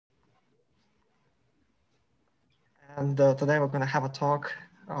And today we're going to have a talk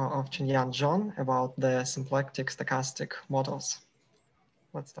of Chenyang Zhong about the symplectic stochastic models.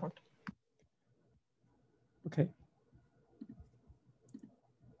 Let's start. Okay.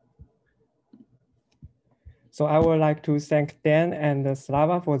 So I would like to thank Dan and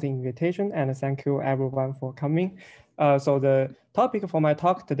Slava for the invitation, and thank you everyone for coming. So the topic for my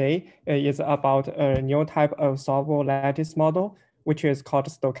talk today is about a new type of solvable lattice model, which is called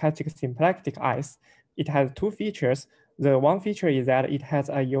stochastic symplectic ice. It has two features. The one feature is that it has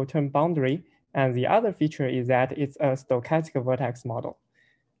a U-turn boundary, and the other feature is that it's a stochastic vertex model.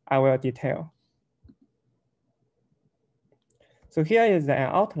 I will detail. So here is an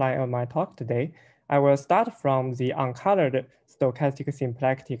outline of my talk today. I will start from the uncolored stochastic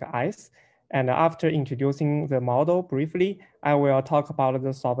symplectic ice. And after introducing the model briefly, I will talk about the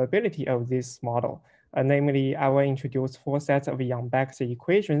solvability of this model. Namely, I will introduce 4 sets of Yang-Baxter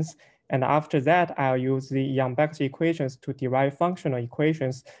equations. And after that, I'll use the Yang-Baxter equations to derive functional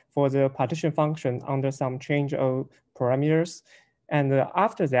equations for the partition function under some change of parameters. And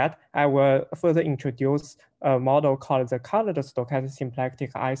after that, I will further introduce a model called the colored stochastic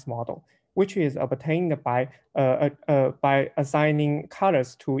symplectic ice model, which is obtained by assigning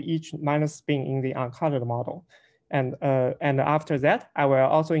colors to each minus spin in the uncolored model. And after that, I will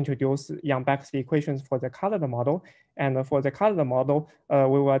also introduce Yang-Baxter equations for the colored model. And for the colored model,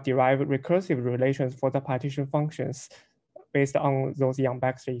 we will derive recursive relations for the partition functions based on those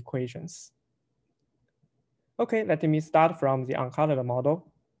Yang-Baxter equations. Okay, let me start from the uncolored model.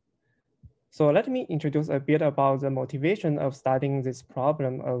 So let me introduce a bit about the motivation of studying this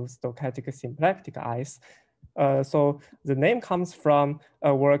problem of stochastic symplectic ice. So the name comes from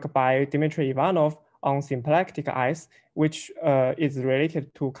a work by Dmitry Ivanov on symplectic ice, which is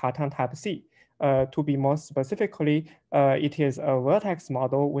related to Cartan type C. To be more specifically, it is a vertex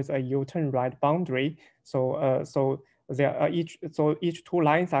model with a U-turn right boundary. So each 2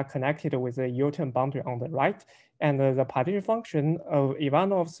 lines are connected with a U-turn boundary on the right. And the partition function of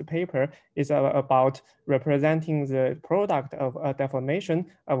Ivanov's paper is about representing the product of a deformation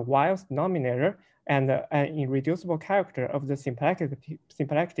of Weil's denominator and an irreducible character of the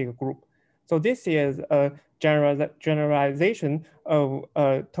symplectic group. So this is a generalization of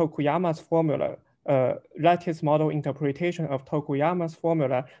Tokuyama's formula, lattice model interpretation of Tokuyama's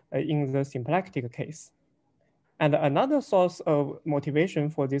formula in the symplectic case. And another source of motivation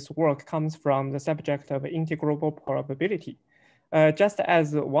for this work comes from the subject of integrable probability. Just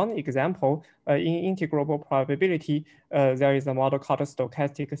as one example, in integrable probability, there is a model called a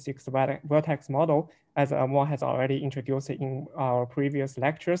stochastic 6-vertex model, as Amor has already introduced in our previous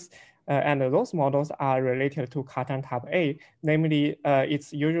lectures. And those models are related to Cartan type A, namely,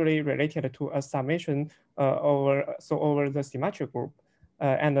 it's usually related to a summation over the symmetric group.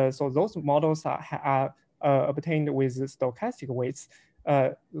 So those models are obtained with stochastic weights.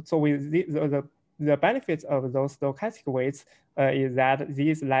 So with the benefits of those stochastic weights is that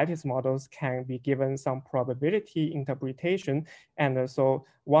these lattice models can be given some probability interpretation. And so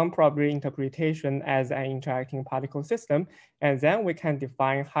one probability interpretation as an interacting particle system. And then we can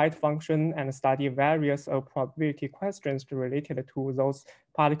define height function and study various probability questions related to those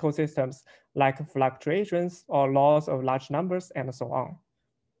particle systems, like fluctuations or laws of large numbers and so on.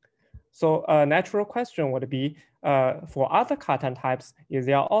 So a natural question would be, for other Cartan types, is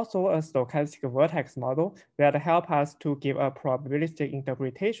there also a stochastic vertex model that help us to give a probabilistic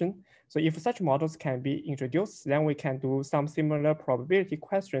interpretation? So if such models can be introduced, then we can do some similar probability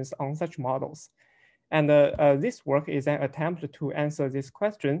questions on such models. And this work is an attempt to answer this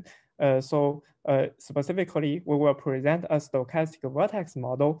question. Specifically, we will present a stochastic vertex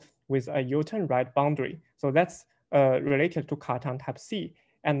model with a U-turn right boundary. So that's related to Cartan type C.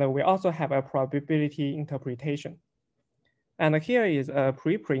 And we also have a probability interpretation. And here is a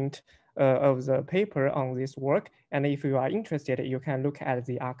preprint of the paper on this work. And if you are interested, you can look at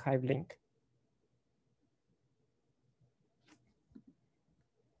the archive link.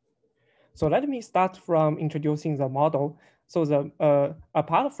 So let me start from introducing the model. So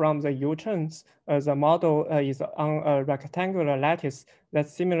apart from the U-turns, the model is on a rectangular lattice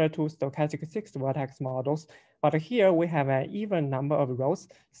that's similar to stochastic 6-vertex models. But here we have an even number of rows.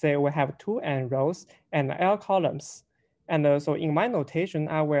 Say we have 2 n rows and L columns. And so in my notation,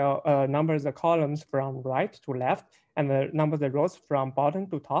 I will number the columns from right to left and number the rows from bottom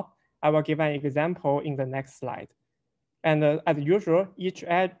to top. I will give an example in the next slide. And as usual, each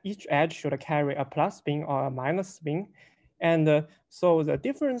edge should carry a plus spin or a minus spin. And so the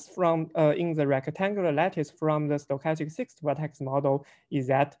difference from in the rectangular lattice from the stochastic 6-vertex model is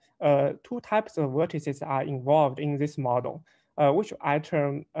that 2 types of vertices are involved in this model. which I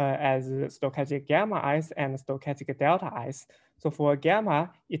term as stochastic gamma i's and stochastic delta i's. So for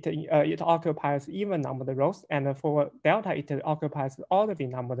gamma, it occupies even numbered rows, and for delta, it occupies oddly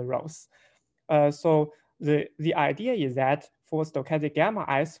numbered rows. So the idea is that for stochastic gamma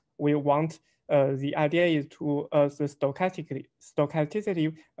i's, we want the idea is to the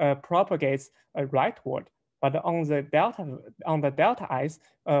stochasticity propagates rightward, but on the delta i's,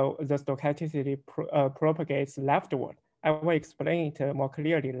 the stochasticity propagates leftward. I will explain it more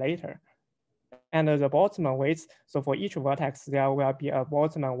clearly later. And the Boltzmann weights, so for each vertex, there will be a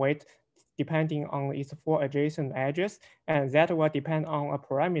Boltzmann weight depending on its 4 adjacent edges, and that will depend on a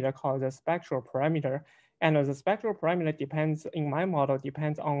parameter called the spectral parameter. And the spectral parameter depends, in my model,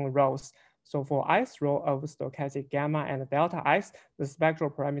 depends on rows. So for ith row of stochastic gamma and delta i's, the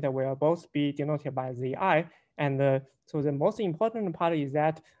spectral parameter will both be denoted by zi. And so the most important part is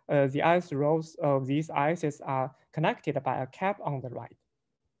that the ith rows of these i's are connected by a cap on the right.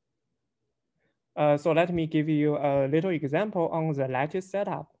 So let me give you a little example on the lattice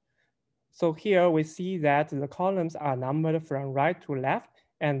setup. So here we see that the columns are numbered from right to left,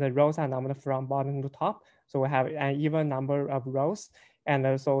 and the rows are numbered from bottom to top. So we have an even number of rows,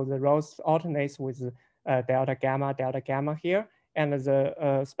 and so the rows alternates with delta gamma here, and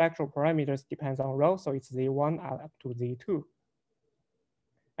the spectral parameters depends on row, so it's Z1 up to Z2.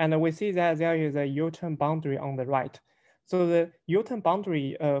 And we see that there is a U-turn boundary on the right. So the U-turn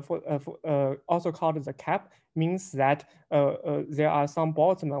boundary, also called the cap, means that there are some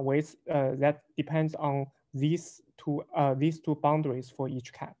Boltzmann weights that depends on these two boundaries for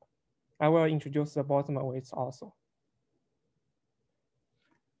each cap. I will introduce the Boltzmann weights also.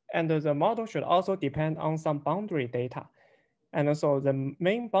 And the model should also depend on some boundary data. And so the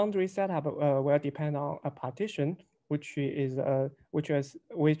main boundary setup will depend on a partition, which is a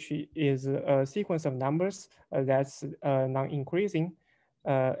sequence of numbers that's non-increasing.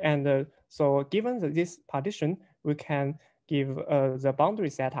 So given this partition, we can give the boundary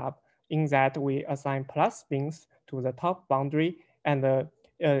setup in that we assign plus spins to the top boundary and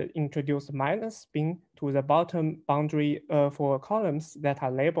introduce minus spin to the bottom boundary for columns that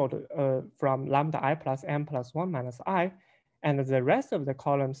are labeled from lambda I plus m plus 1 minus I. And the rest of the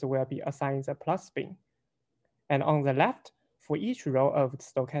columns will be assigned the plus spin. And on the left, for each row of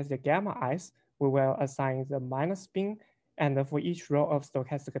stochastic gamma i's, we will assign the minus spin. And for each row of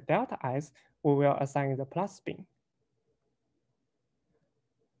stochastic delta i's, we will assign the plus spin.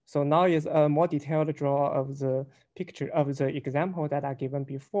 So now is a more detailed draw of the picture of the example that I given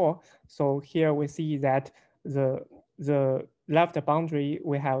before. So here we see that the left boundary,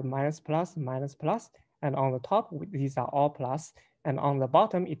 we have minus plus, and on the top, these are all plus. And on the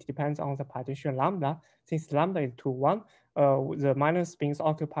bottom, it depends on the partition lambda. Since lambda is 2, 1, the minus spins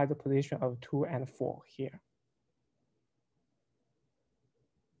occupy the position of 2 and 4 here.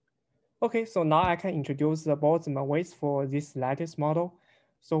 Okay, so now I can introduce the Boltzmann weights for this lattice model.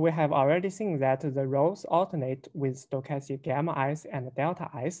 So we have already seen that the rows alternate with stochastic gamma i's and delta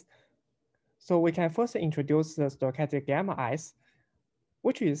i's. So we can first introduce the stochastic gamma i's,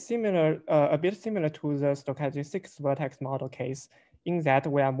 which is similar, a bit similar to the stochastic 6 vertex model case, in that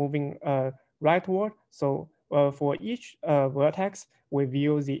we are moving rightward. So for each vertex, we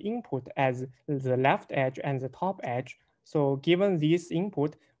view the input as the left edge and the top edge. So given this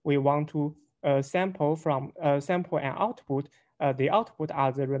input, we want to sample and output. The output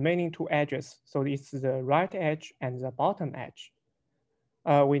are the remaining 2 edges. So it's the right edge and the bottom edge.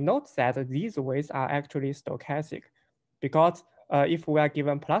 We note that these weights are actually stochastic because if we are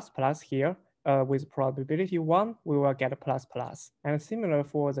given plus here with probability 1, we will get plus, and similar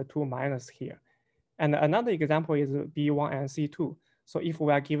for the 2 minus here. And another example is B1 and C2. So if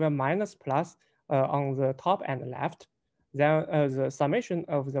we are given minus plus on the top and left, then the summation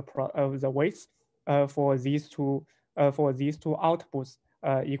of the weights for these two outputs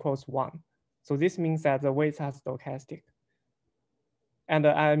equals 1. So this means that the weights are stochastic. And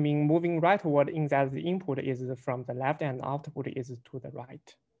I mean moving rightward in that the input is from the left and output is to the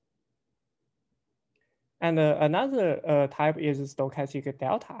right. And another type is stochastic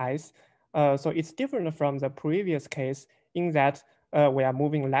delta i's. So it's different from the previous case in that we are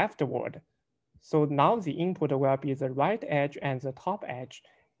moving leftward. So now the input will be the right edge and the top edge,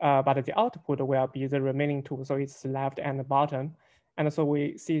 but the output will be the remaining 2. So it's left and the bottom. And so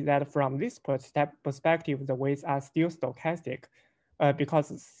we see that from this perspective, the weights are still stochastic.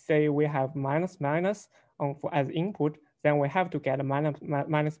 Because say we have minus as input, then we have to get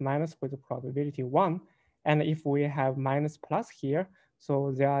minus with probability 1. And if we have minus plus here,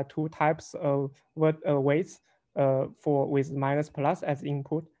 so there are 2 types of weights with minus plus as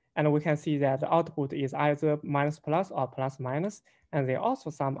input And we can see that the output is either minus plus or plus minus, and they also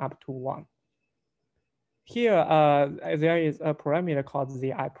sum up to 1. Here, there is a parameter called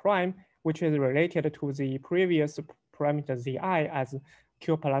zi prime, which is related to the previous parameter zi as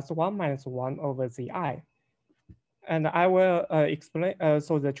q plus 1 minus 1 over zi. And I will explain,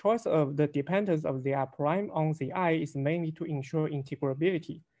 so the choice of the dependence of zi prime on zi is mainly to ensure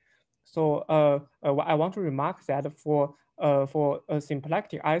integrability. So I want to remark that for a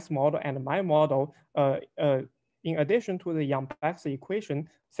symplectic ice model and my model, in addition to the Yang-Baxter equation,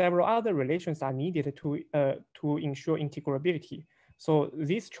 several other relations are needed to ensure integrability. So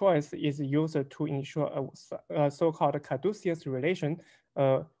this choice is used to ensure a so-called caduceus relation,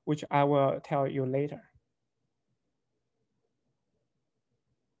 which I will tell you later.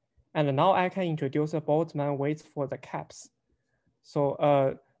 And now I can introduce the Boltzmann weights for the caps.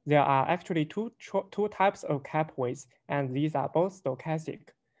 So there are actually two types of cap weights, and these are both stochastic.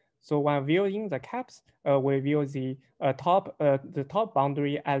 So when viewing the caps, we view the top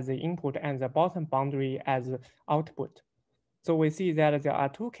boundary as the input and the bottom boundary as the output. So we see that there are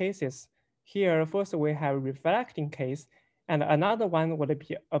two cases. Here, first we have reflecting case, and another one would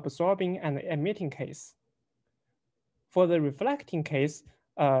be absorbing and emitting case. For the reflecting case,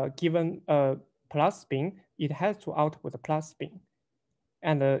 given a plus spin, it has to output a plus spin.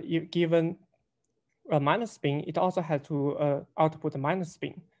 And given a minus spin, it also has to output a minus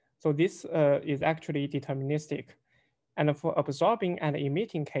spin. So this is actually deterministic. And for absorbing and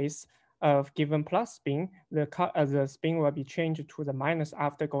emitting case, given plus spin, the spin will be changed to the minus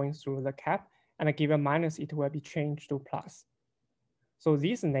after going through the cap, and given minus, it will be changed to plus. So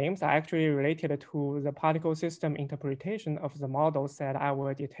these names are actually related to the particle system interpretation of the models that I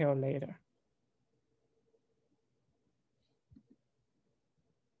will detail later.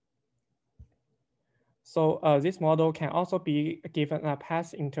 So this model can also be given a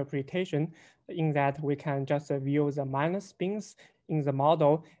path interpretation in that we can just view the minus spins in the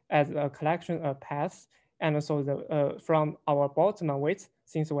model as a collection of paths. And so from our Boltzmann weights,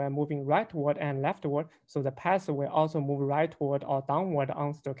 since we're moving rightward and leftward, so the path will also move rightward or downward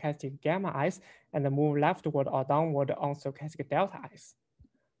on stochastic gamma i's and move leftward or downward on stochastic delta i's.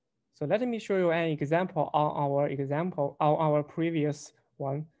 So let me show you an example on our previous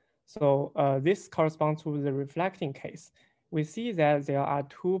one. So this corresponds to the reflecting case. We see that there are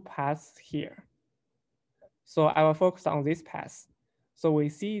two paths here. So I will focus on this path. So we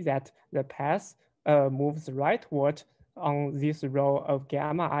see that the path moves rightward on this row of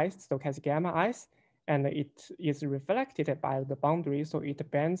gamma i's, stochastic gamma i's, and it is reflected by the boundary. So it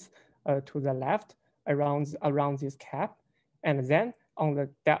bends to the left around this cap. And then on the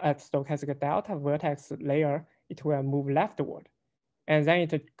stochastic delta vertex layer, it will move leftward. And then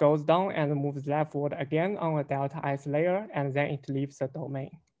it goes down and moves leftward again on a delta i's layer, and then it leaves the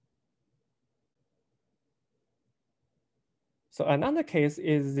domain. So another case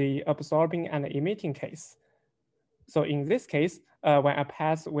is the absorbing and emitting case. So in this case, when a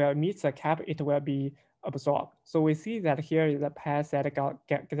path will meet the cap, it will be absorbed. So we see that here is a path that got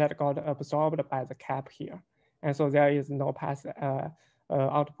absorbed by the cap here. And so there is no path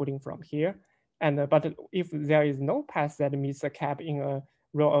outputting from here. And but if there is no path that meets the cap in a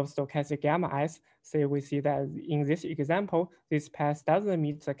row of stochastic gamma i's, say we see that in this example, this path doesn't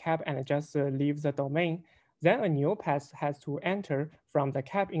meet the cap and just leaves the domain, then a new path has to enter from the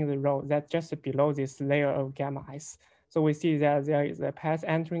cap in the row that's just below this layer of gamma i's. So we see that there is a path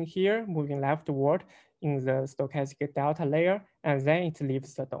entering here, moving leftward in the stochastic delta layer, and then it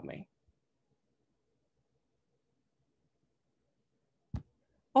leaves the domain.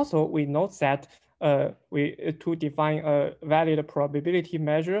 Also, we note that to define a valid probability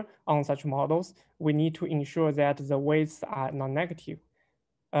measure on such models, we need to ensure that the weights are non-negative.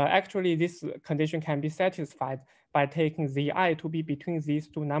 Actually, this condition can be satisfied by taking zi to be between these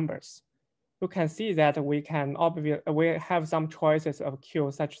two numbers. You can see that we have some choices of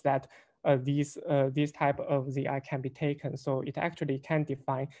Q such that this type of zi can be taken. So it actually can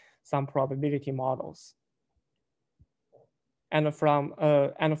define some probability models. And from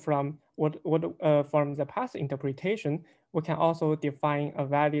the path interpretation, we can also define a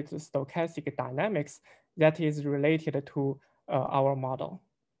valid stochastic dynamics that is related to our model.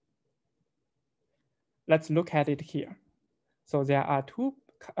 Let's look at it here. So there are two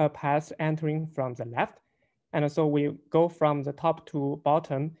paths entering from the left. And so we go from the top to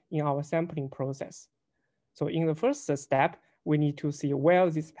bottom in our sampling process. So in the first step, we need to see where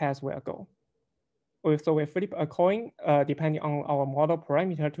this path will go. So we flip a coin depending on our model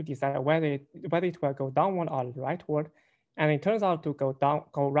parameter to decide whether it will go downward or rightward. And it turns out to go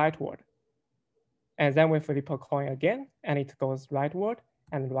rightward. And then we flip a coin again, and it goes rightward.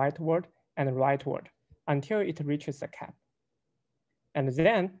 and rightward and rightward until it reaches the cap. And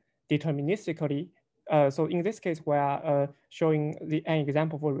then deterministically, so in this case, we are showing an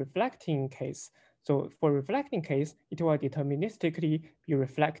example for reflecting case. So for reflecting case, it will deterministically be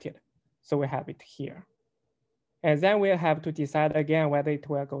reflected. So we have it here. And then we have to decide again whether it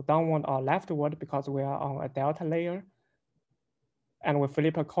will go downward or leftward because we are on a delta layer. And we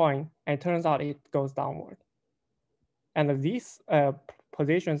flip a coin, and it turns out it goes downward. And these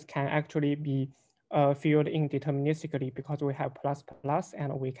positions can actually be filled in deterministically because we have plus plus,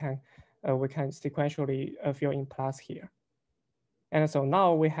 and we can sequentially fill in plus here. And so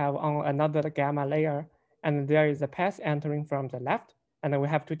now we have on another gamma layer, and there is a path entering from the left, and then we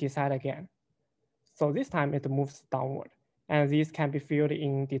have to decide again. So this time it moves downward, and these can be filled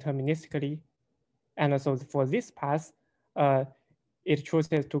in deterministically. And so for this path, it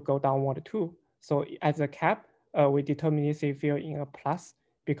chooses to go downward too. So at the cap, we deterministically fill in a plus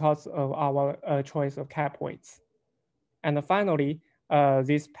because of our choice of cap weights. And finally,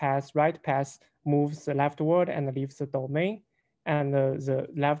 this path, right path, moves leftward and leaves the domain, and the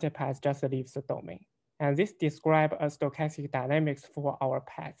left path just leaves the domain. And this describes a stochastic dynamics for our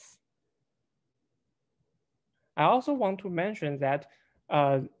paths. I also want to mention that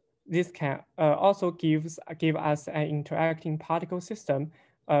this can also give us an interacting particle system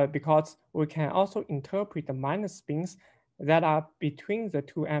because we can also interpret the minus spins that are between the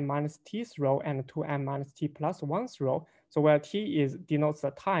 2n minus t's row and 2n minus t plus 1's row. So where t denotes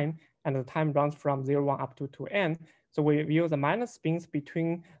the time, and the time runs from 0, 1 up to 2n. So we view the minus spins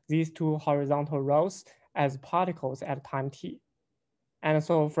between these two horizontal rows as particles at time t. And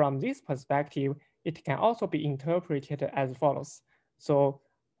so from this perspective, it can also be interpreted as follows. So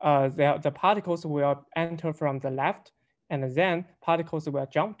the particles will enter from the left, and then particles will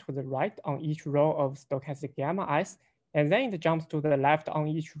jump to the right on each row of stochastic gamma i's, and then it jumps to the left on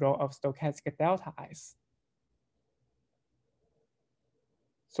each row of stochastic delta i's.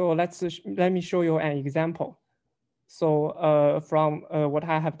 So let me show you an example. So from what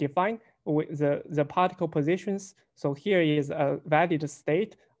I have defined with the particle positions, so here is a valid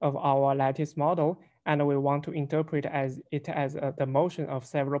state of our lattice model, and we want to interpret it as the motion of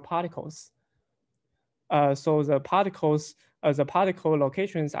several particles. So the particle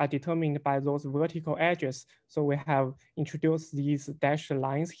locations are determined by those vertical edges. So we have introduced these dashed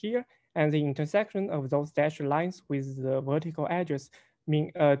lines here, and the intersection of those dashed lines with the vertical edges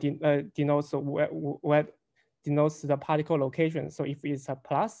denotes denotes the particle location. So if it's a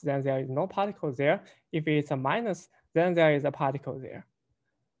plus, then there is no particle there. If it's a minus, then there is a particle there.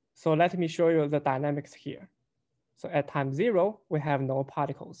 So let me show you the dynamics here. So at time 0, we have no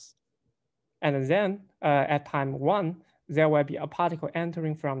particles. And then at time 1, there will be a particle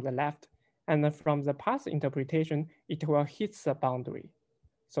entering from the left. And from the path interpretation, it will hit the boundary.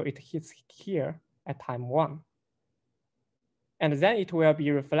 So it hits here at time 1. And then it will be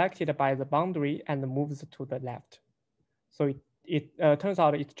reflected by the boundary and moves to the left. So it turns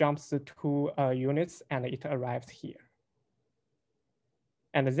out it jumps 2 units and it arrives here.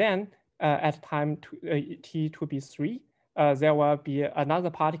 And then at time t to be 3, there will be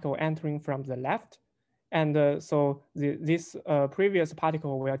another particle entering from the left. And so this previous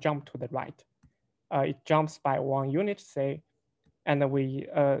particle will jump to the right. It jumps by 1 unit, say, and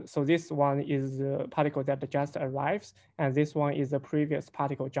so this one is the particle that just arrives, and this one is the previous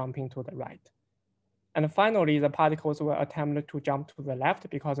particle jumping to the right. And finally, the particles will attempt to jump to the left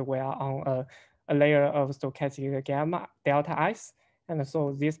because we are on a layer of stochastic gamma delta i's. And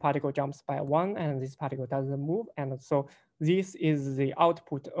so this particle jumps by 1, and this particle doesn't move. And so this is the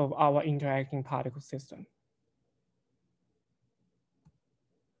output of our interacting particle system.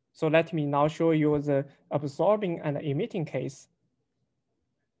 So let me now show you the absorbing and emitting case.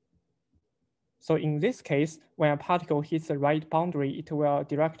 So in this case, when a particle hits the right boundary, it will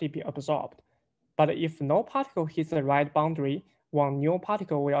directly be absorbed. But if no particle hits the right boundary, one new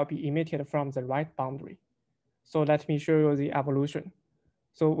particle will be emitted from the right boundary. So let me show you the evolution.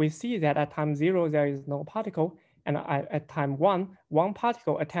 So we see that at time 0, there is no particle. And at time 1, one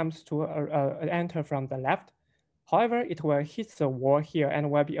particle attempts to enter from the left. However, it will hit the wall here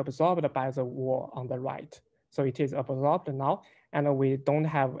and will be absorbed by the wall on the right. So it is absorbed now, and we don't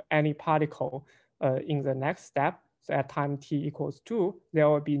have any particle in the next step. So at time t equals 2, there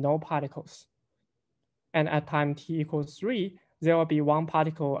will be no particles. And at time t equals 3, there will be one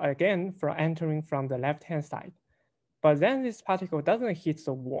particle again entering from the left-hand side. But then this particle doesn't hit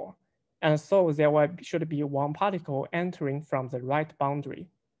the wall. And so there should be one particle entering from the right boundary.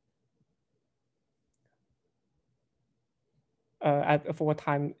 For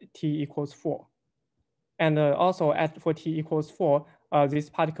time t equals 4. And also for t equals 4, this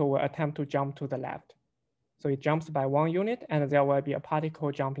particle will attempt to jump to the left. So it jumps by 1 unit, and there will be a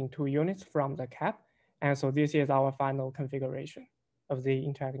particle jumping 2 units from the cap. And so this is our final configuration of the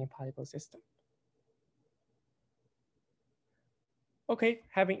interacting particle system. Okay,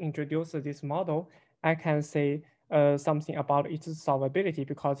 having introduced this model, I can say something about its solvability.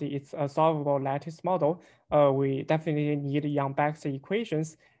 Because it's a solvable lattice model, we definitely need Yang-Baxter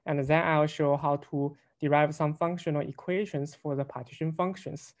equations, and then I'll show how to derive some functional equations for the partition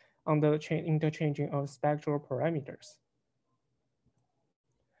functions on the interchanging of spectral parameters.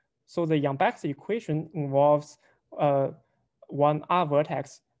 So the Yang-Baxter equation involves one R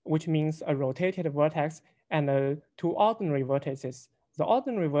vertex, which means a rotated vertex, and 2 ordinary vertices. The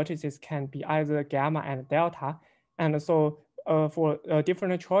ordinary vertices can be either gamma and delta. And so for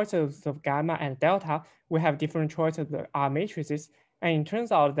different choices of gamma and delta, we have different choices of R matrices. And it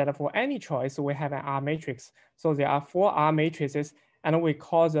turns out that for any choice, we have an R matrix. So there are 4 R matrices, and we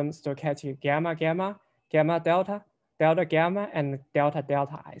call them stochastic gamma, gamma, gamma, delta, delta, gamma, and delta,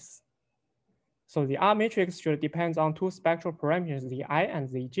 delta i's. So the R matrix should depend on 2 spectral parameters, the I and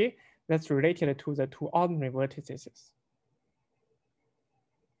the j, that's related to the 2 ordinary vertices.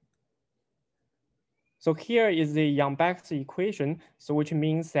 So here is the Yang-Baxter equation, so which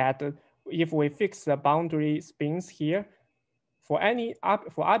means that if we fix the boundary spins here, for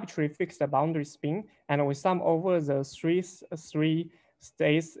arbitrary fixed boundary spin, and we sum over the three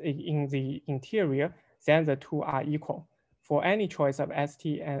states in the interior, then the 2 are equal for any choice of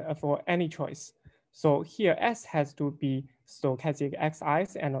ST and for any choice. So here S has to be stochastic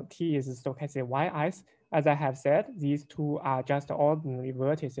Xi's and T is stochastic Yi's. As I have said, these 2 are just ordinary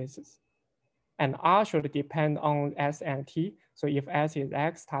vertices. And R should depend on S and T. So if S is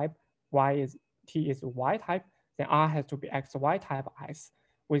X type, T is Y type, then R has to be XY type I's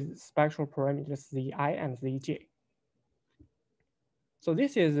with spectral parameters Zi and Zj. So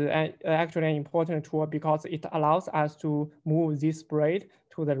this is actually an important tool because it allows us to move this braid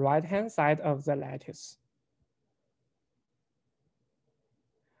to the right-hand side of the lattice.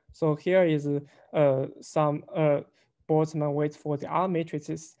 So here is some Boltzmann weights for the R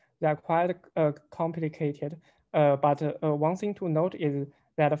matrices. They are quite complicated, but one thing to note is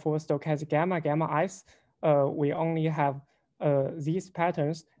that for stochastic gamma, gamma i's, we only have these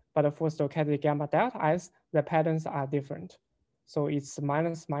patterns, but for stochastic gamma delta i's, the patterns are different. So it's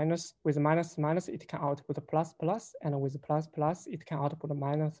minus, minus, with minus, minus, it can output plus, plus, and with plus, plus, it can output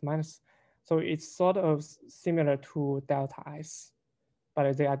minus, minus. So it's sort of similar to delta i's,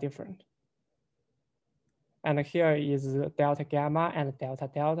 but they are different. And here is delta gamma and delta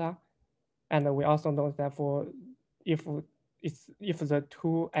delta. And we also know that for if the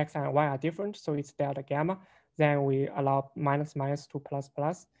 2 X and Y are different, so it's delta gamma, then we allow minus minus to plus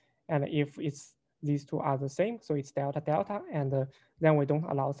plus. And if these 2 are the same, so it's delta delta, and then we don't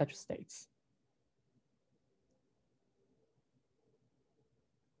allow such states.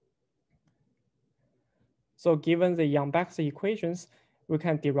 So given the Yang-Baxter equations, we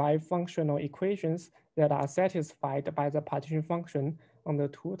can derive functional equations that are satisfied by the partition function on the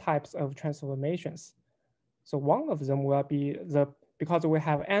 2 types of transformations. So one of them will be because we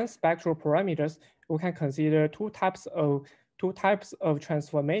have n spectral parameters, we can consider two types of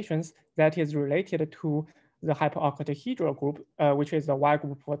transformations that is related to the hyperoctahedral group, which is the Y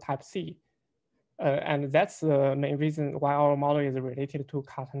group for type C. And that's the main reason why our model is related to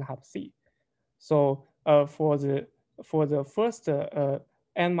Cartan type C. So for the first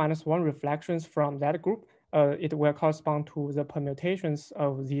n-1 reflections from that group, it will correspond to the permutations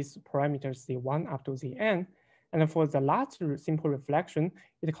of these parameters Z1 up to Zn. And for the last simple reflection,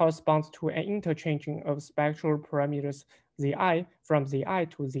 it corresponds to an interchanging of spectral parameters Zi from Zi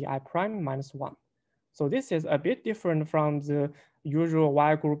to Zi prime minus 1. So this is a bit different from the usual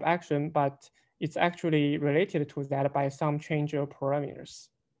Y group action, but it's actually related to that by some change of parameters.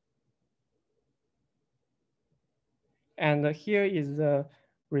 And here is the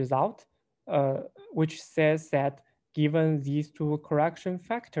result, which says that given these 2 correction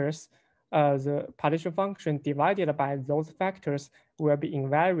factors, the partition function divided by those factors will be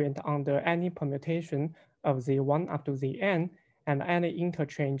invariant under any permutation of Z1 up to Zn and any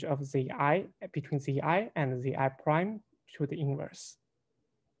interchange of Zi between Zi and Zi prime to the inverse.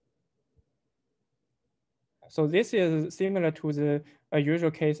 So this is similar to the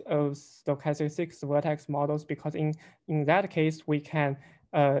usual case of stochastic 6 vertex models, because in that case, we can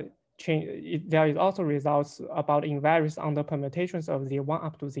change. There is also results about invariance under permutations of Z1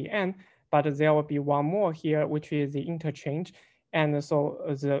 up to Zn, but there will be one more here, which is the interchange. And so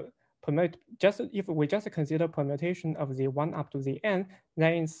if we just consider permutation of Z1 up to Zn,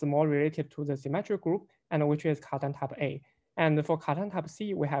 then it's more related to the symmetric group. and which is Cartan type A. And for Cartan type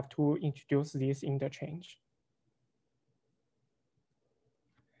C, we have to introduce this interchange.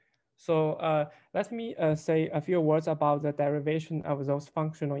 So let me say a few words about the derivation of those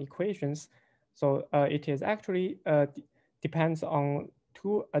functional equations. So it is actually depends on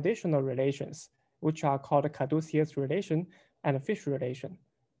two additional relations, which are called caduceus relation and Fish relation.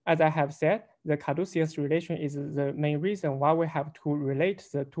 As I have said, the caduceus relation is the main reason why we have to relate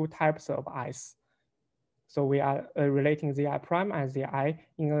the two types of i's. So we are relating zi prime and zi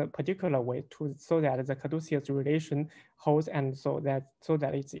in a particular way so that the caduceus relation holds and so that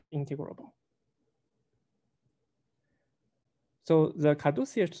it's integrable. So the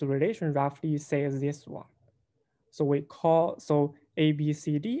caduceus relation roughly says this one. So we call, so A, B,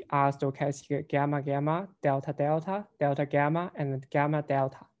 C, D are stochastic gamma, gamma, delta, delta, delta, gamma, and gamma,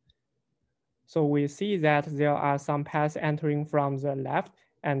 delta. So we see that there are some paths entering from the left,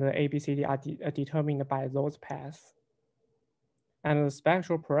 and the A, B, C, D are determined by those paths. And the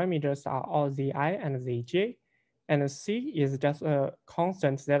spectral parameters are all Zi and Zj, and C is just a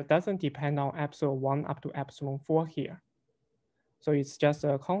constant that doesn't depend on epsilon 1 up to epsilon 4 here. So it's just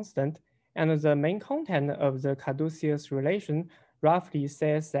a constant. And the main content of the caduceus relation roughly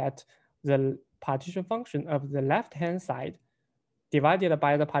says that the partition function of the left-hand side divided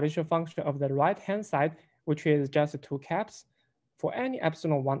by the partition function of the right-hand side, which is just 2 caps, for any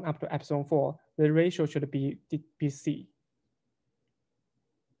epsilon 1 up to epsilon 4, the ratio should be C.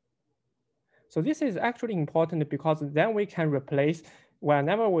 So this is actually important because then we can replace,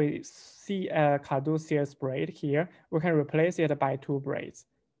 whenever we see a caduceus braid here, we can replace it by 2 braids,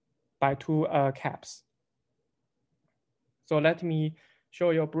 by 2 caps. So let me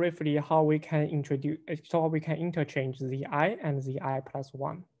show you briefly how we can interchange Zi and Zi plus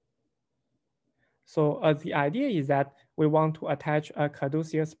 1. So the idea is that we want to attach a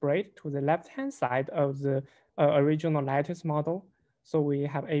caduceus braid to the left-hand side of the original lattice model. So we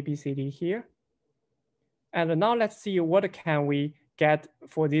have A, B, C, D here. And now let's see what can we get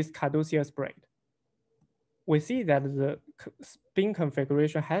for this caduceus braid. We see that the spin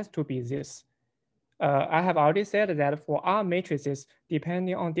configuration has to be this. I have already said that for R matrices,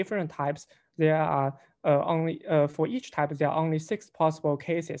 depending on different types, there are for each type, there are only 6 possible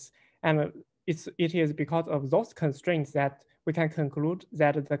cases. And it is because of those constraints that we can conclude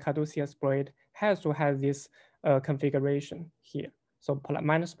that the caduceus braid has to have this configuration here. So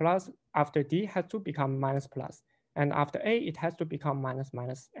minus plus after D has to become minus plus. And after A, it has to become minus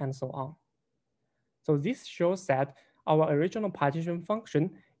minus and so on. So this shows that our original partition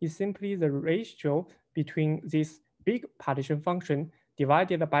function is simply the ratio between this big partition function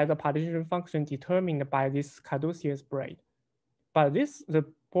divided by the partition function determined by this caduceus braid. But this, the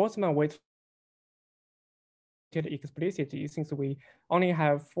Boltzmann weight explicitly, since we only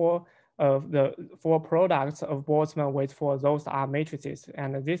have 4 of the 4 products of Boltzmann weight for those R matrices,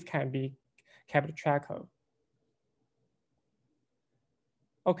 and this can be kept track of.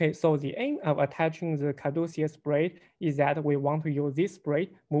 Okay, so the aim of attaching the caduceus braid is that we want to use this braid,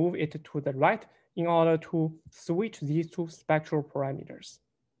 move it to the right in order to switch these 2 spectral parameters.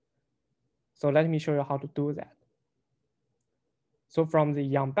 So let me show you how to do that. So from the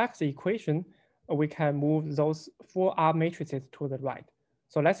Yang-Baxter equation, we can move those 4 R matrices to the right.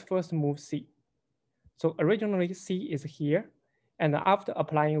 So let's first move C. So originally C is here, and after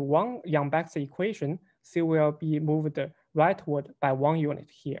applying 1 Yang-Baxter equation, C will be moved rightward by 1 unit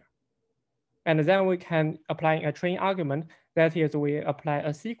here. And then we can apply a train argument, that is, we apply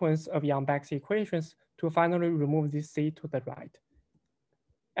a sequence of Yang-Baxter equations to finally remove this C to the right.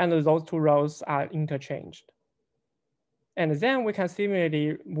 And those 2 rows are interchanged. And then we can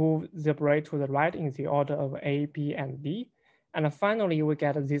similarly move the braid to the right in the order of A, B, and D. And finally, we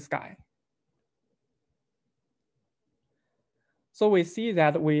get this guy. So we see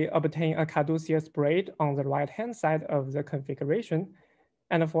that we obtain a caduceus braid on the right-hand side of the configuration.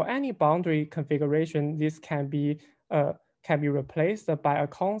 And for any boundary configuration, this can be replaced by a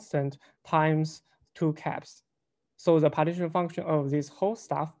constant times 2 caps. So the partition function of this whole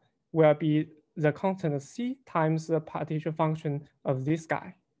stuff will be the constant C times the partition function of this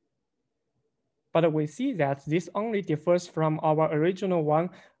guy. But we see that this only differs from our original one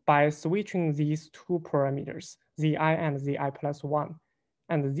by switching these 2 parameters, Zi and Zi plus 1.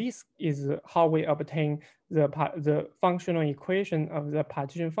 And this is how we obtain the functional equation of the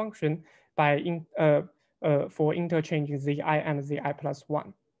partition function by for interchanging Zi and Zi plus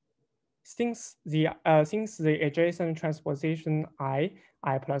 1. Since the adjacent transposition I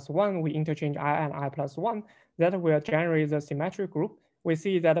plus 1, we interchange I and I plus 1, that will generate the symmetric group. We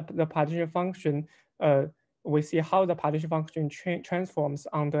see that the partition function, we see how the partition function transforms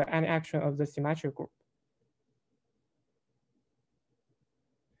under any action of the symmetric group.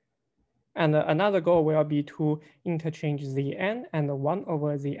 And another goal will be to interchange Zn and 1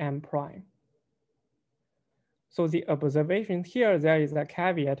 over Zn prime. So the observation here, there is a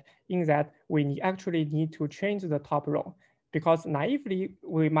caveat in that we actually need to change the top row, because naively,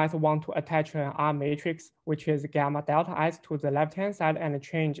 we might want to attach an R matrix, which is gamma delta S, to the left-hand side and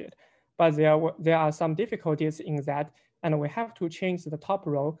change it. But there are some difficulties in that, and we have to change the top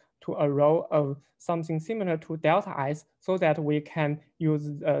row to a row of something similar to delta S, so that we can use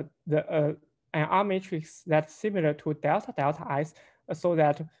an R matrix that's similar to delta delta S, so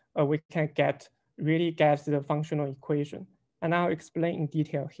that we can really get the functional equation. And I'll explain in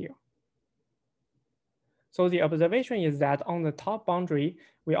detail here. So the observation is that on the top boundary,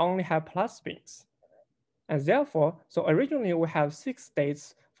 we only have plus spins. And therefore, so originally we have 6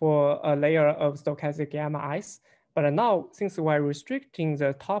 states for a layer of stochastic gamma ice. But now, since we're restricting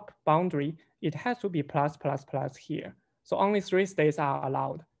the top boundary, it has to be plus, plus, plus here. So only 3 states are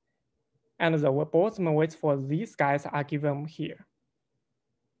allowed. And the Boltzmann weights for these guys are given here.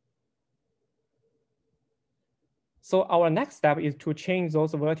 So our next step is to change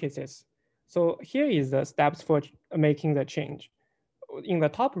those vertices. So here is the steps for making the change. In the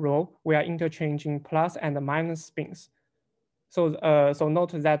top row, we are interchanging plus and minus spins. So, so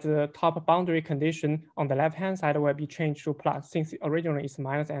note that the top boundary condition on the left-hand side will be changed to plus, since originally it's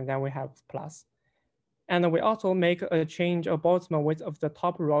minus and then we have plus. And we also make a change of Boltzmann weight of the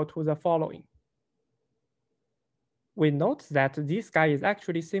top row to the following. We note that this guy is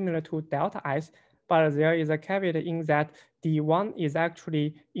actually similar to delta S, but there is a caveat in that D1 is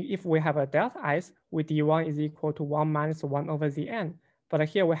actually, if we have a delta S, with D1 is equal to 1 minus 1 over Zn. But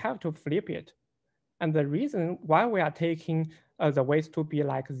here we have to flip it. And the reason why we are taking the weights to be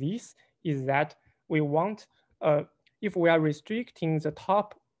like this is that we want, if we are restricting the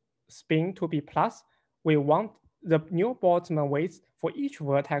top spin to be plus, we want the new Boltzmann weights for each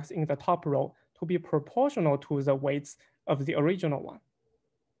vertex in the top row to be proportional to the weights of the original one.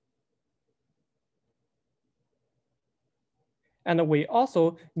 And we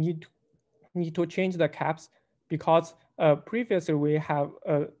also need to change the caps, because previously we have,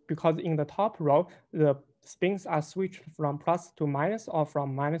 because in the top row, the spins are switched from plus to minus or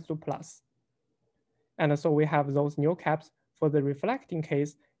from minus to plus. And so we have those new caps. For the reflecting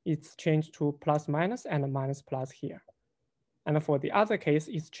case, it's changed to plus minus and minus plus here. And for the other case,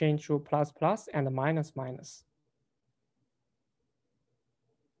 it's changed to plus plus and minus minus.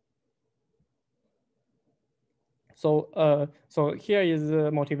 So, so here is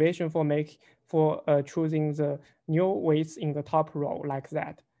the motivation for choosing the new weights in the top row like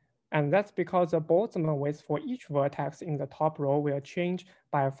that. And that's because the Boltzmann weights for each vertex in the top row will change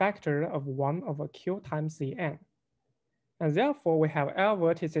by a factor of 1 over q times Cn. And therefore, we have L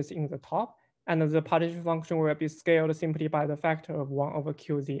vertices in the top, and the partition function will be scaled simply by the factor of 1 over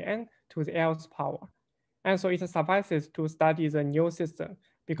qZn to the L's power. And so it suffices to study the new system,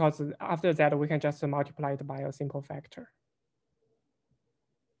 because after that, we can just multiply it by a simple factor.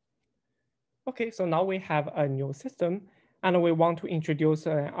 Okay, so now we have a new system, and we want to introduce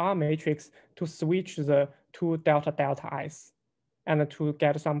an R matrix to switch the two delta delta i's and to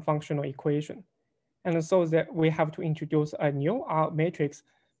get some functional equation. And so that we have to introduce a new R matrix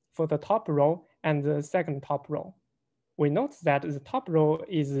for the top row and the second top row. We note that the top row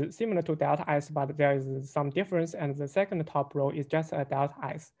is similar to delta S, but there is some difference, and the second top row is just a delta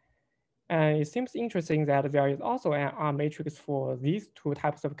S. And it seems interesting that there is also an R matrix for these two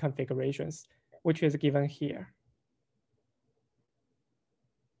types of configurations, which is given here.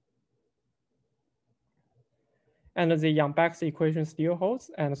 And the Yang-Baxter equation still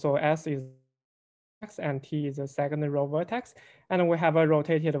holds, and so S is and T is the second row vertex. And we have a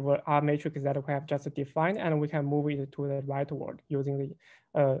rotated R matrix that we have just defined, and we can move it to the rightward using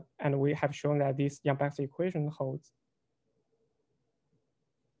the, and we have shown that this Yang-Baxter equation holds.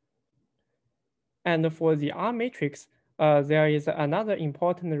 And for the R matrix, there is another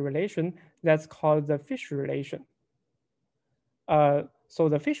important relation that's called the Fish relation. So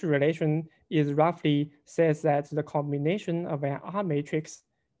the Fish relation is roughly says that the combination of an R matrix,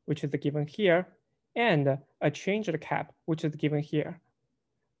 which is given here, and a changed cap, which is given here,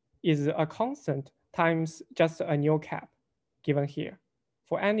 is a constant times just a new cap given here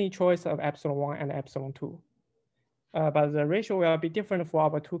for any choice of epsilon1 and epsilon2. But the ratio will be different for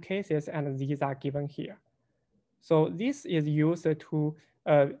our two cases, and these are given here. So this is used to,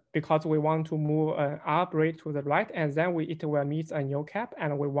 because we want to move an R braid to the right, and then it will meet a new cap,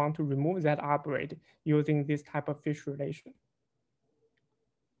 and we want to remove that R braid using this type of Fish relation.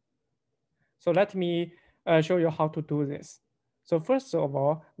 So let me show you how to do this. So first of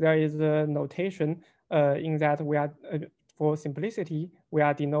all, there is a notation in that we are for simplicity, we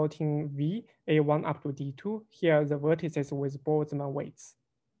are denoting V A1 up to D2. Here, the vertices with Boltzmann weights.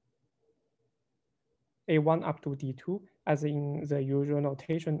 A1 up to D2, as in the usual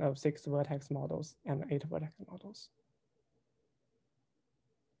notation of 6 vertex models and 8 vertex models.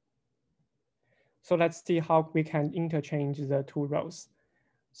 So let's see how we can interchange the two rows.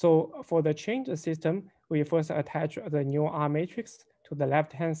 So for the changed system, we first attach the new R matrix to the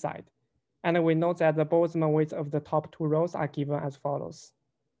left-hand side. And we note that the Boltzmann weights of the top two rows are given as follows.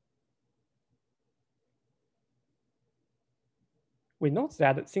 We note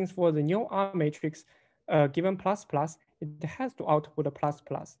that since for the new R matrix given plus plus, it has to output a plus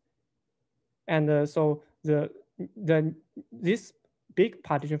plus. And so this big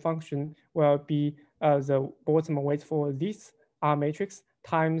partition function will be the Boltzmann weights for this R matrix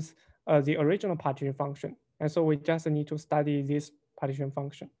times the original partition function. And so we just need to study this partition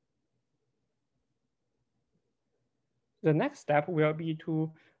function. The next step will be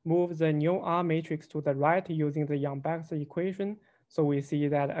to move the new R matrix to the right using the Yang-Baxter equation. So we see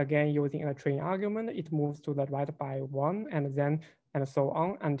that again, using a train argument, it moves to the right by 1 and so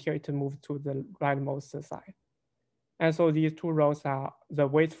on until it moves to the rightmost side. And so these two rows are, the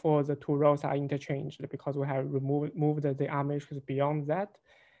weights for the two rows are interchanged because we have moved the R matrix beyond that.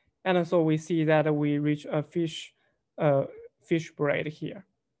 And so we see that we reach a fish braid here.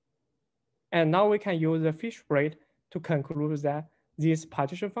 And now we can use the fish braid to conclude that this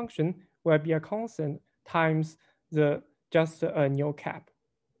partition function will be a constant times just a new cap.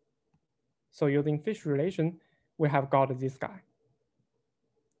 So using fish relation, we have got this guy.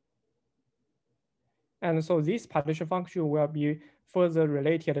 And so this partition function will be further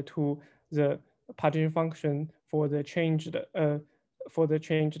related to the partition function for the changed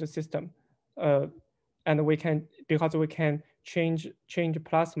system. And we can, because we can change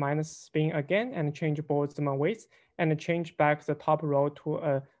plus minus spin again and change Boltzmann weights and change back the top row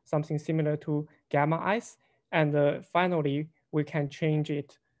to something similar to gamma ice. And finally, we can change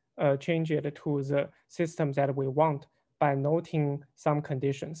it to the system that we want by noting some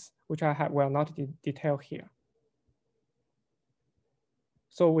conditions, which I will not detail here.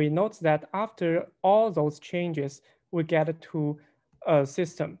 So we note that after all those changes, we get to a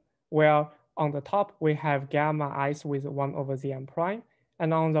system where on the top, we have gamma i's with 1 over Zn prime.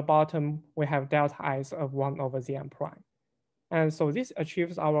 And on the bottom, we have delta i's of 1 over Zn prime. And so this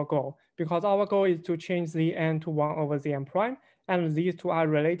achieves our goal because our goal is to change Zn to 1 over Zn prime. And these two are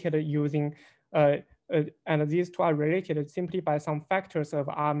related using, simply by some factors of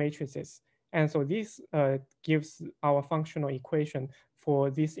R matrices. And so this gives our functional equation for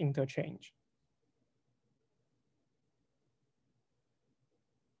this interchange.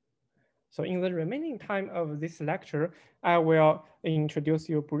 So in the remaining time of this lecture, I will introduce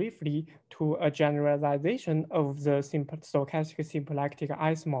you briefly to a generalization of the stochastic symplectic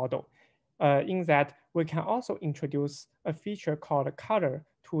ice model. In that, we can also introduce a feature called color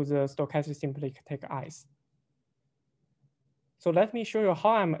to the stochastic symplectic ice. So let me show you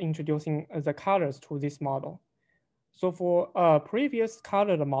how I'm introducing the colors to this model. So for previous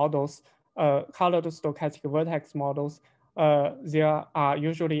colored models, colored stochastic vertex models, there are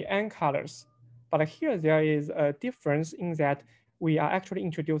usually n colors. But here there is a difference in that we are actually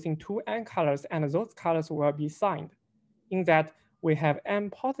introducing 2 n colors and those colors will be signed. In that we have n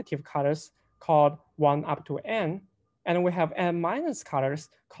positive colors called 1 up to n, and we have n minus colors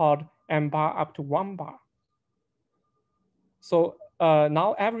called n bar up to 1 bar. So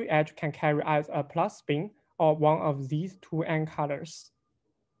now every edge can carry either a plus spin or one of these 2 n colors.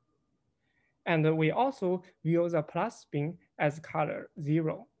 And we also view the plus spin as color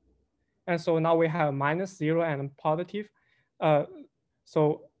 0. And so now we have minus 0 and positive.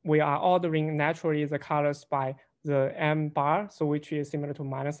 So we are ordering naturally the colors by the m bar, so which is similar to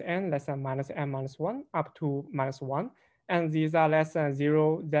minus n, less than minus n minus 1, up to minus 1. And these are less than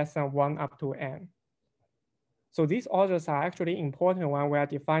 0, less than 1, up to n. So these orders are actually important when we are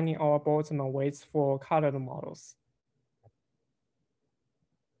defining our Boltzmann weights for colored models.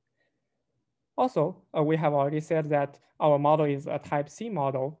 Also, we have already said that our model is a type C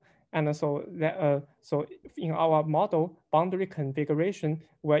model. And so in our model, boundary configuration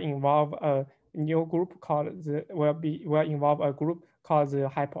will involve a new group called will involve a group called the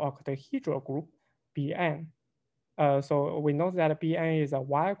hyperoctahedral group, Bn. So we know that Bn is a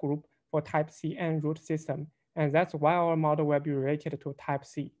Y group for type C n root system. And that's why our model will be related to type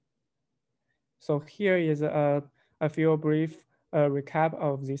C. So here is a few brief recap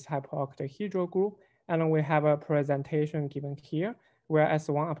of this hyperoctahedral group. And we have a presentation given here, where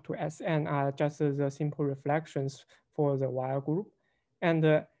S1 up to Sn are just the simple reflections for the Y group. And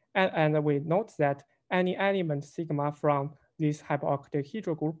we note that any element sigma from this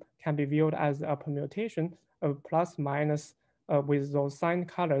hyperoctahedral group can be viewed as a permutation of plus minus with those signed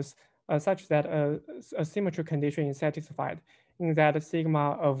colors such that a symmetry condition is satisfied in that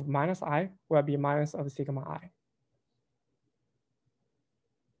sigma of minus I will be minus of sigma I.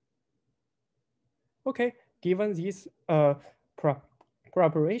 Okay, given these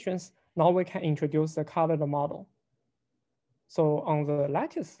preparations, now we can introduce the colored model. So on the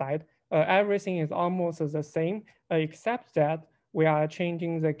lattice side, everything is almost the same, except that we are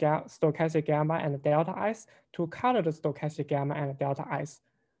changing the stochastic gamma and delta i's to colored stochastic gamma and delta i's.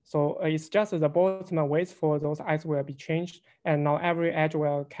 So it's just the Boltzmann weights for those i's will be changed, and now every edge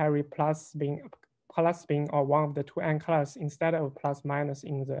will carry plus spin or one of the two n colors instead of plus minus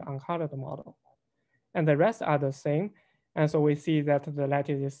in the uncolored model. And the rest are the same. And so we see that the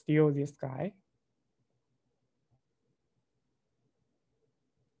lattice is still this guy.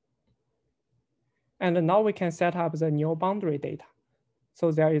 And now we can set up the new boundary data.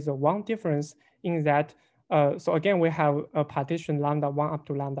 So there is one difference in that. So again, we have a partition lambda 1 up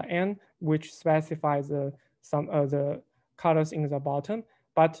to lambda n, which specifies some of the colors in the bottom.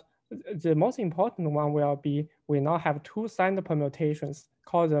 But the most important one will be we now have two signed permutations,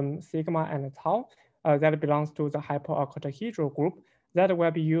 call them sigma and tau, that belongs to the hyperoctahedral group that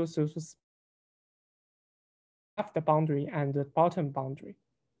will be used to left boundary and the bottom boundary.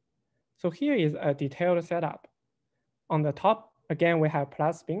 So here is a detailed setup. On the top, again, we have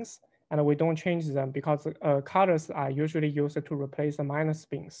plus spins, and we don't change them because colors are usually used to replace the minus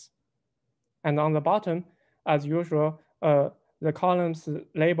spins. And on the bottom, as usual, the columns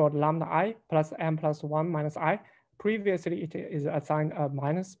labeled lambda I plus m plus 1 minus I, previously it is assigned a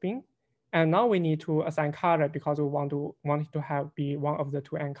minus spin. And now we need to assign color because we want it to be one of the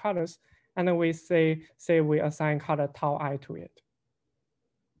two n colors. And then we say we assign color tau I to it.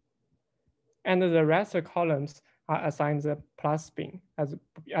 And the rest of the columns are assigned the plus spin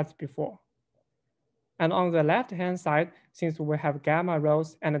as before. And on the left-hand side, since we have gamma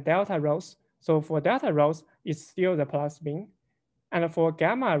rows and delta rows, so for delta rows, it's still the plus spin. And for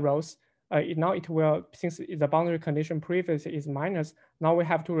gamma rows, now it will, since the boundary condition previously is minus, now we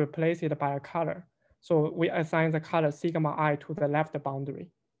have to replace it by a color. So we assign the color sigma I to the left boundary.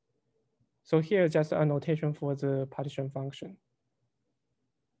 So here is just a notation for the partition function.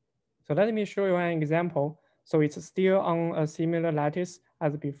 So let me show you an example. So it's still on a similar lattice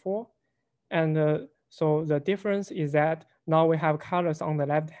as before. And so the difference is that now we have colors on the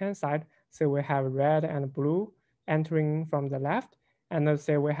left-hand side. So we have red and blue entering from the left. And let's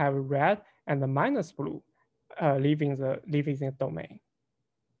say we have red and the minus blue leaving the domain.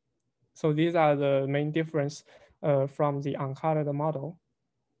 So these are the main difference from the uncolored model.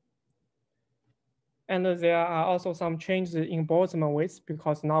 And there are also some changes in Boltzmann weights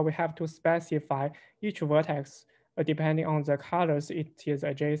because now we have to specify each vertex depending on the colors it is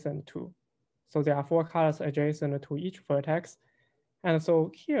adjacent to. So there are 4 colors adjacent to each vertex. And so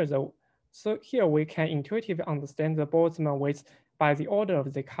here we can intuitively understand the Boltzmann weights by the order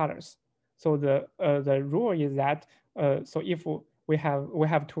of the colors. So the rule is that so if we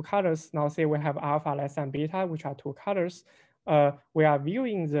have 2 colors, now say we have alpha less than beta, which are 2 colors, we are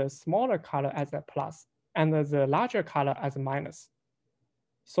viewing the smaller color as a plus and the larger color as a minus.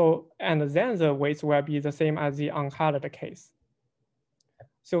 So, and then the weights will be the same as the uncolored case.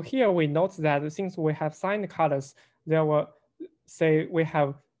 So here we note that since we have signed colors, there will say we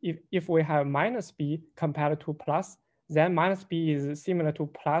have, if we have minus b compared to plus, then minus b is similar to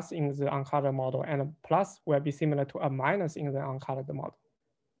plus in the uncolored model, and plus will be similar to a minus in the uncolored model.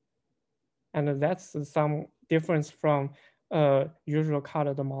 And that's some difference from usual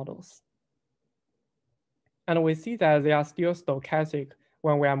colored models. And we see that they are still stochastic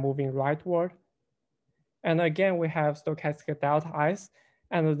when we are moving rightward. And again, we have stochastic delta i's,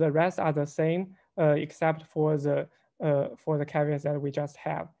 and the rest are the same except for the caveats that we just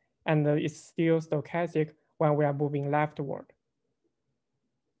have. And it's still stochastic when we are moving leftward.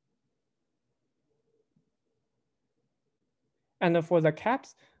 And for the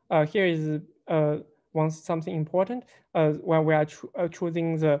caps, here is something important. When we are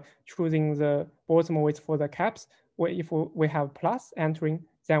choosing the Boltzmann weights for the caps, if we have plus entering,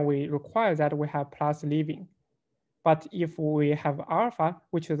 then we require that we have plus leaving. But if we have alpha,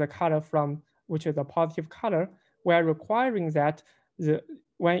 which is a color which is a positive color, we are requiring that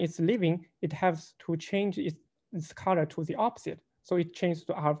when it's leaving, it has to change its color to the opposite. So it changes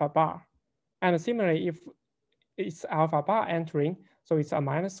to alpha bar. And similarly, if it's alpha bar entering, so it's a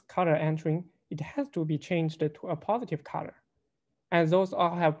minus color entering, it has to be changed to a positive color. And those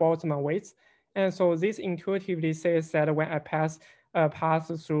all have Boltzmann weights. And so this intuitively says that when I pass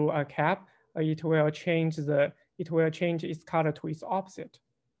through a cap, it will change its color to its opposite.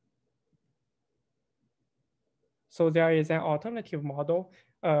 So there is an alternative model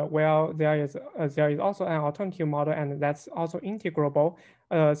where there is also an alternative model, and that's also integrable,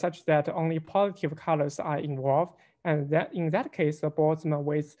 such that only positive colors are involved. And that in that case, the Boltzmann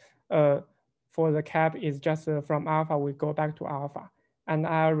weights for the cap is just from alpha, we go back to alpha. And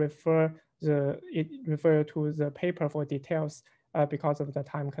I'll refer to the paper for details because of the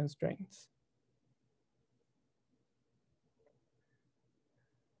time constraints.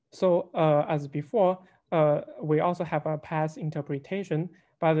 So as before, we also have a path interpretation,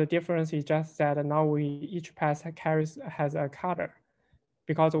 but the difference is just that now each path has a color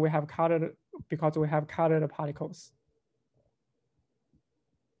because we have colored particles.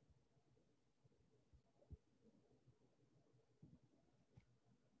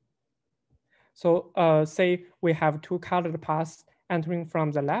 So say we have two colored paths entering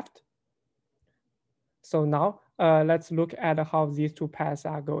from the left. So now let's look at how these two paths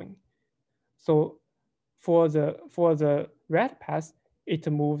are going. So for the red path, it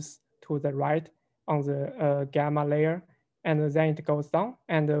moves to the right on the gamma layer, and then it goes down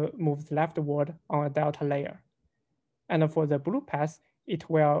and moves leftward on a delta layer. And for the blue path, it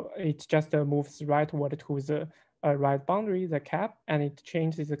just moves rightward to the right boundary, the cap, and it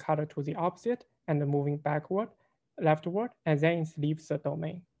changes the color to the opposite and moving backward, leftward, and then it leaves the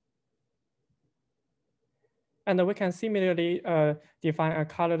domain. And we can similarly define a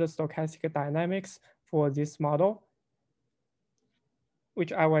colored stochastic dynamics for this model,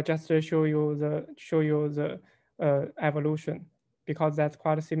 which I will just show you the evolution, because that's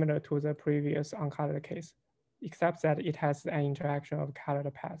quite similar to the previous uncolored case, except that it has an interaction of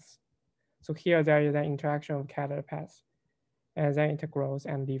colored paths. So here there is an interaction of colored paths, and then it grows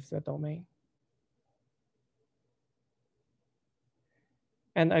and leaves the domain.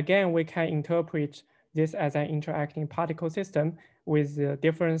 And again, we can interpret this as an interacting particle system with the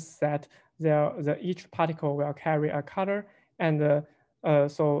difference that each particle will carry a color, and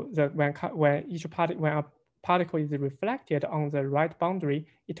so when a particle is reflected on the right boundary,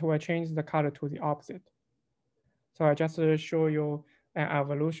 it will change the color to the opposite. So I just show you an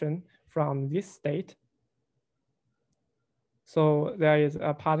evolution from this state. So there is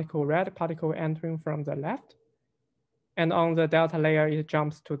a red particle entering from the left, and on the delta layer, it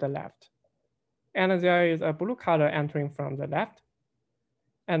jumps to the left. And there is a blue color entering from the left.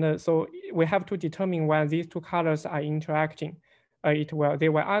 And so we have to determine when these two colors are interacting. They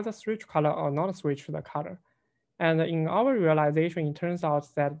will either switch color or not switch the color. And in our realization, it turns out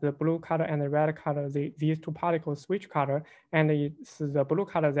that the blue color and the red color, these two particles switch color, and it's the blue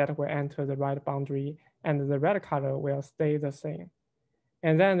color that will enter the right boundary, and the red color will stay the same.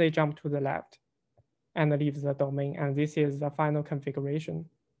 And then they jump to the left and leave the domain, and this is the final configuration.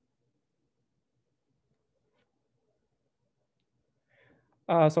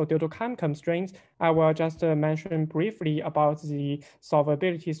 So due to time constraints, I will just mention briefly about the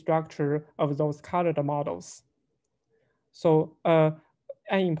solvability structure of those colored models. So an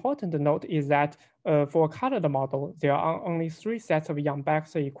important note is that for a colored model, there are only 3 sets of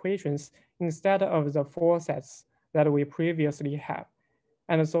Yang-Baxter equations instead of the 4 sets that we previously have.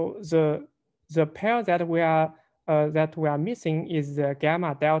 And so the pair that we are missing is the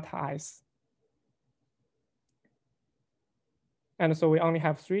gamma delta i's. And so we only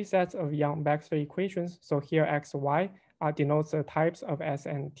have 3 sets of Yang-Baxter equations. So here X, Y denotes the types of S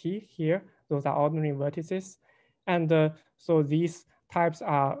and T here. Those are ordinary vertices. And so these types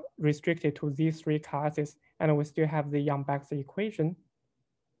are restricted to these 3 classes. And we still have the Yang-Baxter equation.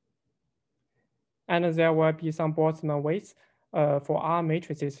 And there will be some Boltzmann weights for R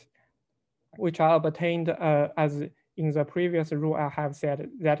matrices, which are obtained as in the previous rule I have said,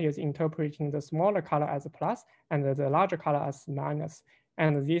 that is interpreting the smaller color as plus and the larger color as minus.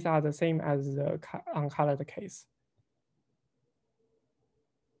 And these are the same as the uncolored case.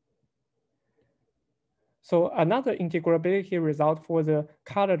 So another integrability result for the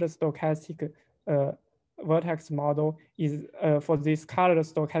colored stochastic vertex model is for this colored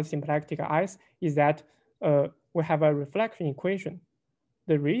stochastic symplectic ice is that we have a reflection equation.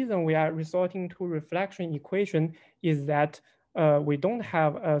 The reason we are resorting to reflection equation is that we don't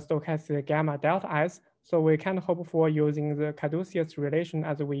have a stochastic gamma delta ice, so we can't hope for using the caduceus relation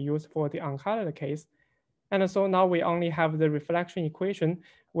as we use for the uncolored case. And so now we only have the reflection equation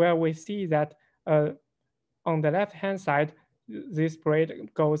where we see that on the left-hand side, this braid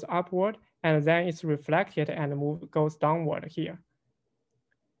goes upward and then it's reflected and goes downward here.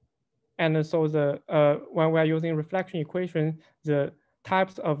 And so when we're using reflection equation, the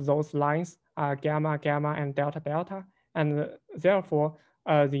types of those lines are gamma, gamma, and delta, delta. And therefore,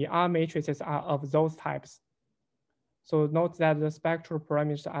 the R matrices are of those types. So note that the spectral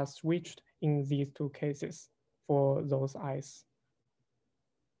parameters are switched in these two cases for those I's.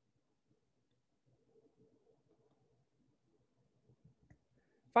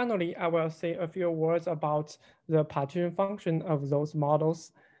 Finally, I will say a few words about the partition function of those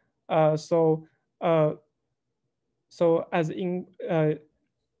models. So as in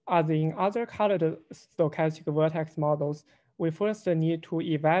other colored stochastic vertex models, we first need to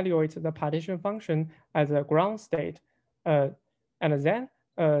evaluate the partition function as a ground state, and then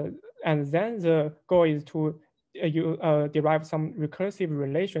the goal is to derive some recursive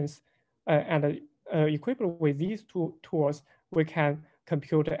relations, and equipped with these two tools, we can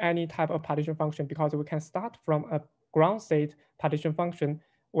compute any type of partition function because we can start from a ground state partition function,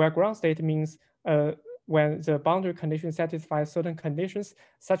 where ground state means when the boundary condition satisfies certain conditions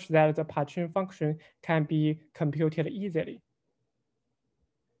such that the partition function can be computed easily.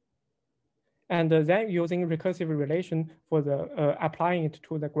 And then using recursive relation for the applying it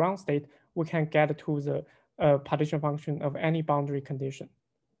to the ground state, we can get to the partition function of any boundary condition.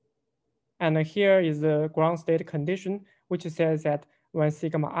 And here is the ground state condition, which says that when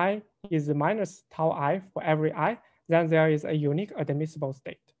sigma I is minus tau I for every I, then there is a unique admissible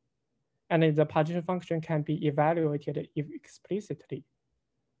state. And the partition function can be evaluated explicitly.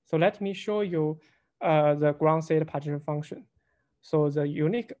 So let me show you the ground state partition function. So the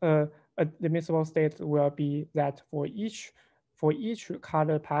unique admissible state will be that for each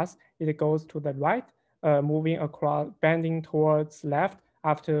color path, it goes to the right, moving across, bending towards left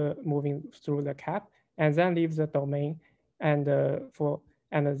after moving through the cap, and then leaves the domain. And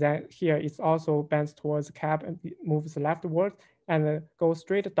then here it's also bends towards the cap and moves leftward and goes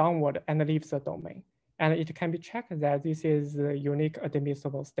straight downward and leaves the domain. And it can be checked that this is the unique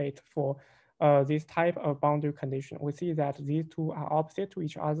admissible state for this type of boundary condition. We see that these two are opposite to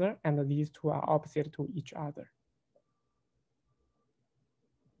each other and these two are opposite to each other.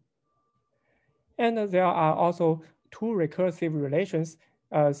 And there are also two recursive relations.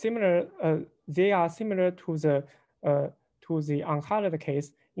 They are similar to the uncolored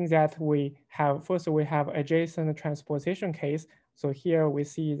case in that we have adjacent transposition case. So here we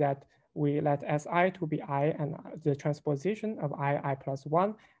see that we let Si to be I and the transposition of I plus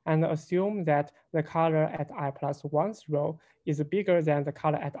 1, and assume that the color at I plus 1's row is bigger than the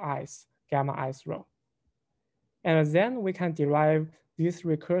color at gamma I's row. And then we can derive this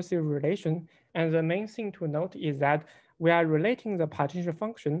recursive relation. And the main thing to note is that we are relating the partition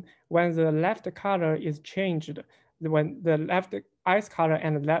function when the left color is changed, when the left I's color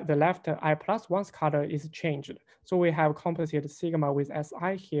and the left I plus 1's color is changed. So we have composite sigma with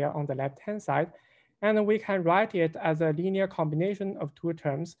Si here on the left-hand side. And we can write it as a linear combination of two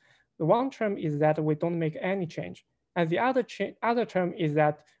terms. The one term is that we don't make any change. And the other term is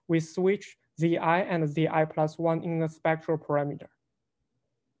that we switch Zi and Zi plus 1 in the spectral parameter.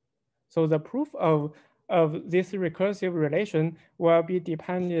 So the proof of this recursive relation will be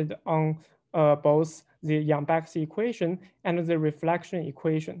dependent on both the Yang-Baxter equation and the reflection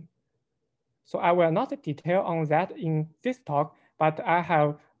equation. So I will not detail on that in this talk, but I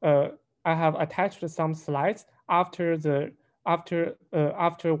have attached some slides after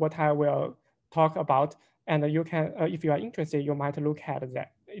what I will talk about, and you can, if you are interested, you might look at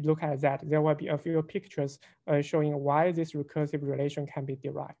that. There will be a few pictures showing why this recursive relation can be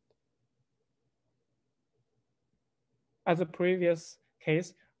derived. As the previous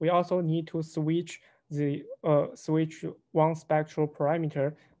case, we also need to switch one spectral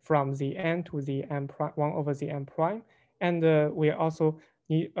parameter from the n to the n prime, 1 over the n prime. And we also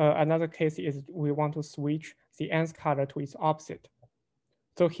need, another case is we want to switch the nth color to its opposite.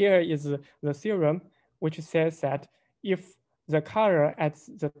 So here is the theorem, which says that if the color at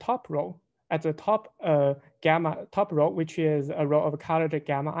the top row, at the top top row, which is a row of colored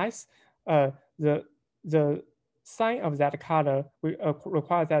gamma i's, the sign of that color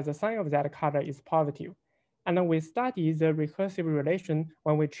requires that the sign of that color is positive. And then we study the recursive relation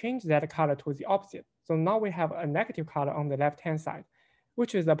when we change that color to the opposite. So now we have a negative color on the left-hand side,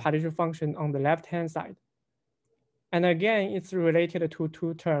 which is the partition function on the left-hand side. And again, it's related to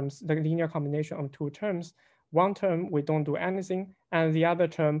two terms, the linear combination of two terms. One term, we don't do anything. And the other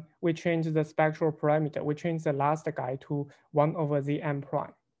term, we change the spectral parameter. We change the last guy to 1 over the n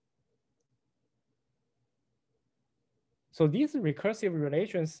prime. So these recursive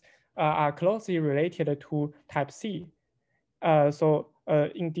relations are closely related to type C.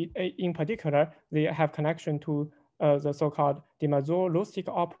 In particular, they have connection to the so-called Demazure-Lusztig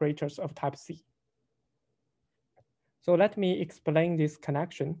operators of type C. So let me explain this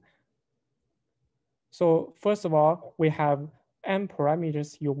connection. So first of all, we have n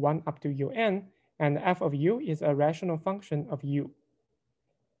parameters u1 up to un, and f of u is a rational function of u.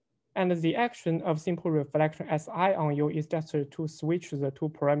 And the action of simple reflection Si on u is just to switch the two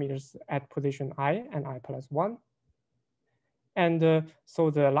parameters at position I and I plus 1. And so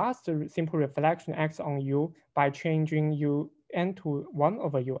the last simple reflection acts on u by changing un to 1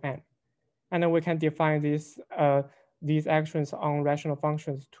 over un. And then we can define these actions on rational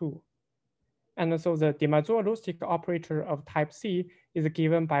functions too. And so the Demazure-Lusztig operator of type C is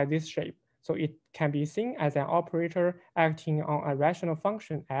given by this shape. So it can be seen as an operator acting on a rational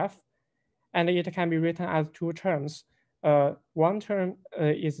function f, and it can be written as two terms. One term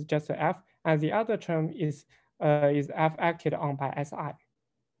is just f, and the other term is f acted on by Si.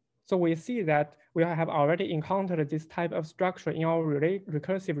 So we see that we have already encountered this type of structure in our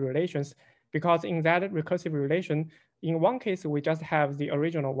recursive relations, because in that recursive relation, in one case, we just have the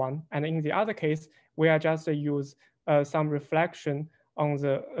original one. And in the other case, we are just use some reflection on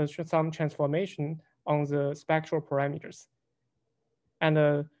the, some transformation on the spectral parameters. And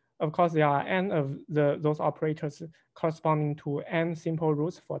of course, there are n of those operators corresponding to n simple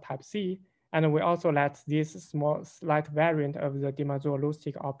roots for type C. And we also let this small slight variant of the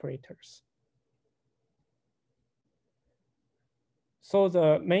Demazure-Lusztig operators. So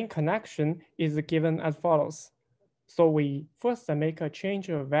the main connection is given as follows. So we first make a change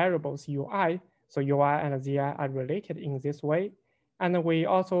of variables ui. So ui and zi are related in this way. And we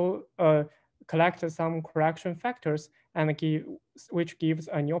also collect some correction factors and which gives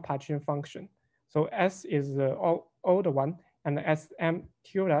a new partition function. So S is the old one and Sm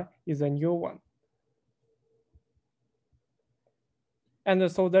tilde is a new one. And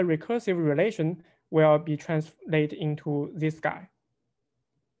so the recursive relation will be translated into this guy.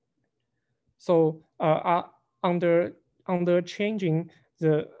 So under changing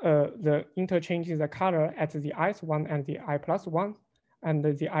the interchanging the color at the I1 and the I plus 1 and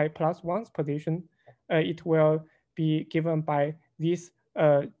the I plus 1's position, it will be given by this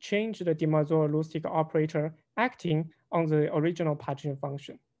changed Demazure-Lusztig operator acting on the original partition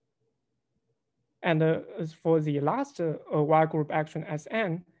function. And for the last Y group action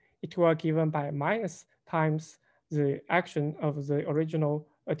Sn, it will given by minus times the action of the original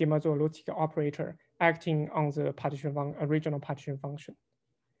Demazure-Lusztig operator acting on the original partition function.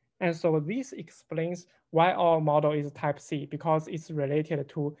 And so this explains why our model is type C, because it's related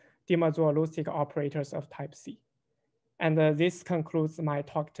to Demazure-Lusztig operators of type C. And this concludes my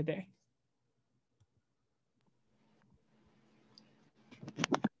talk today.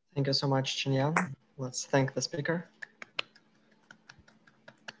 Thank you so much, Chenyang. Let's thank the speaker.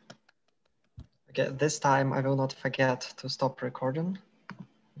 Okay, this time I will not forget to stop recording,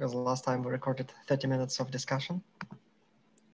 because last time we recorded 30 minutes of discussion.